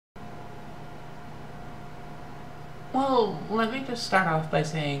Well, let me just start off by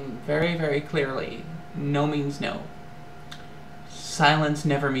saying very, very clearly, no means no. Silence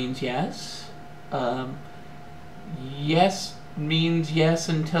never means yes. Yes means yes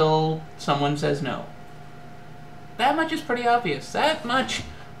until someone says no. That much is pretty obvious. That much,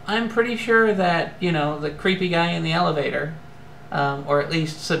 I'm pretty sure that, the creepy guy in the elevator, or at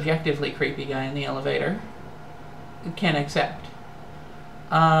least subjectively creepy guy in the elevator, can accept.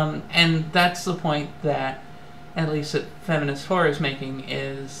 And that's the point that, at least that feminist horror is making,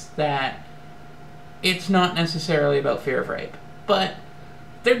 is that it's not necessarily about fear of rape. But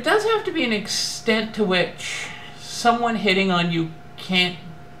there does have to be an extent to which someone hitting on you can't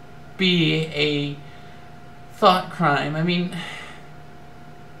be a thought crime. I mean,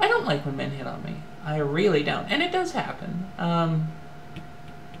 I don't like when men hit on me. I really don't. And it does happen.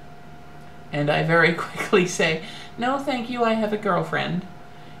 And I very quickly say, no thank you, I have a girlfriend.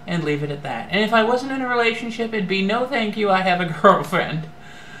 And leave it at that. And if I wasn't in a relationship, it'd be, no thank you, I have a girlfriend.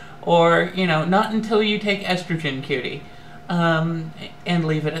 Or, not until you take estrogen, cutie. And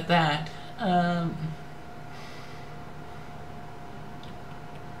leave it at that.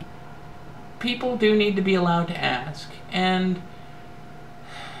 People do need to be allowed to ask. And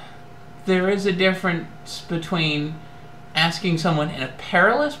there is a difference between asking someone in a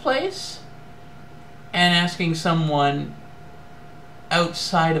perilous place and asking someone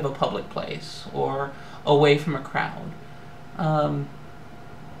outside of a public place or away from a crowd.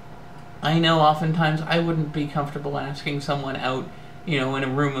 I know oftentimes I wouldn't be comfortable asking someone out, in a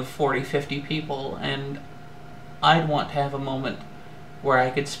room of 40, 50 people, and I'd want to have a moment where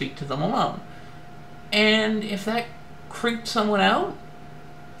I could speak to them alone. And if that creeped someone out,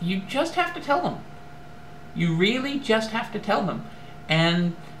 you just have to tell them. You really just have to tell them.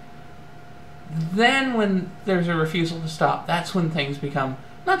 And then when there's a refusal to stop, that's when things become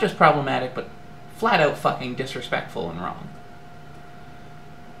not just problematic, but flat out fucking disrespectful and wrong.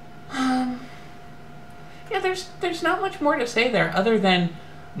 Yeah, there's not much more to say there other than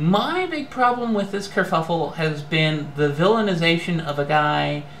my big problem with this kerfuffle has been the villainization of a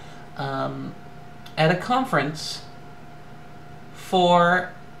guy at a conference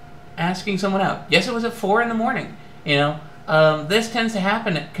for asking someone out. Yes, it was at 4 in the morning, This tends to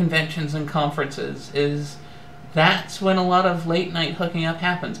happen at conventions and conferences, that's when a lot of late night hooking up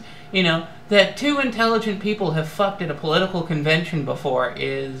happens. That two intelligent people have fucked at a political convention before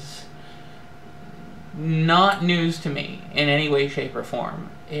is not news to me in any way, shape, or form.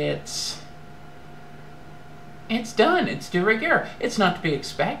 It's done. It's de rigueur. It's not to be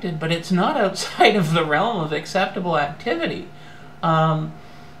expected, but it's not outside of the realm of acceptable activity.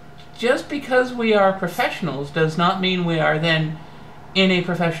 Just because we are professionals does not mean we are then, in a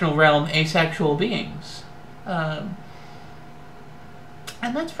professional realm, asexual beings. And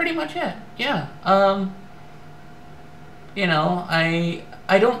that's pretty much it. Yeah.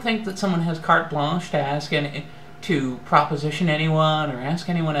 I don't think that someone has carte blanche to proposition anyone or ask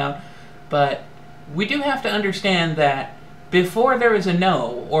anyone out, but we do have to understand that before there is a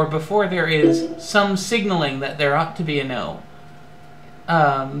no, or before there is some signaling that there ought to be a no,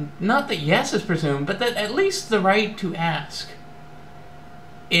 not that yes is presumed, but that at least the right to ask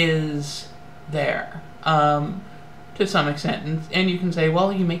is there, to some extent. And you can say,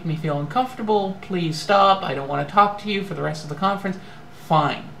 well, you make me feel uncomfortable, please stop, I don't want to talk to you for the rest of the conference.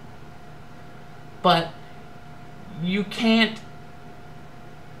 Fine. But you can't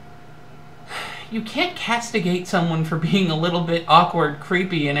castigate someone for being a little bit awkward,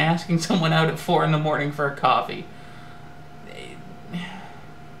 creepy, and asking someone out at 4 in the morning for a coffee.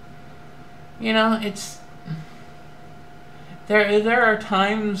 It's... There are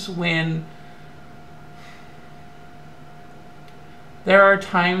times when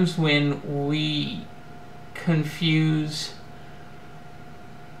we confuse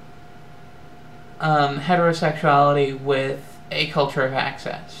heterosexuality with a culture of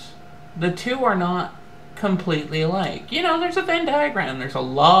access. The two are not completely alike. There's a Venn diagram. There's a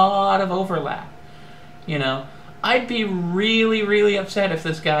lot of overlap. I'd be really, really upset if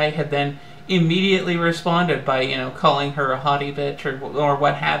this guy had then immediately responded by, calling her a haughty bitch or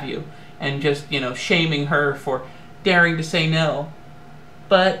what have you, and just, shaming her for daring to say no.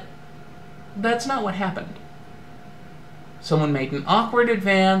 But that's not what happened. Someone made an awkward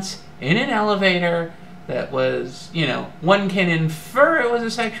advance in an elevator that was, one can infer it was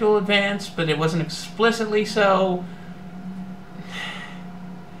a sexual advance, but it wasn't explicitly so.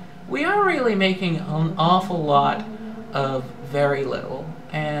 We are really making an awful lot of very little,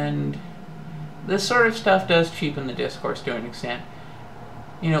 and this sort of stuff does cheapen the discourse to an extent.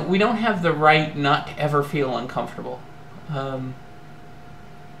 We don't have the right not to ever feel uncomfortable.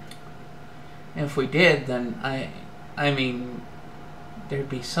 If we did, then I mean, there'd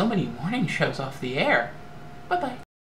be so many morning shows off the air. Bye-bye.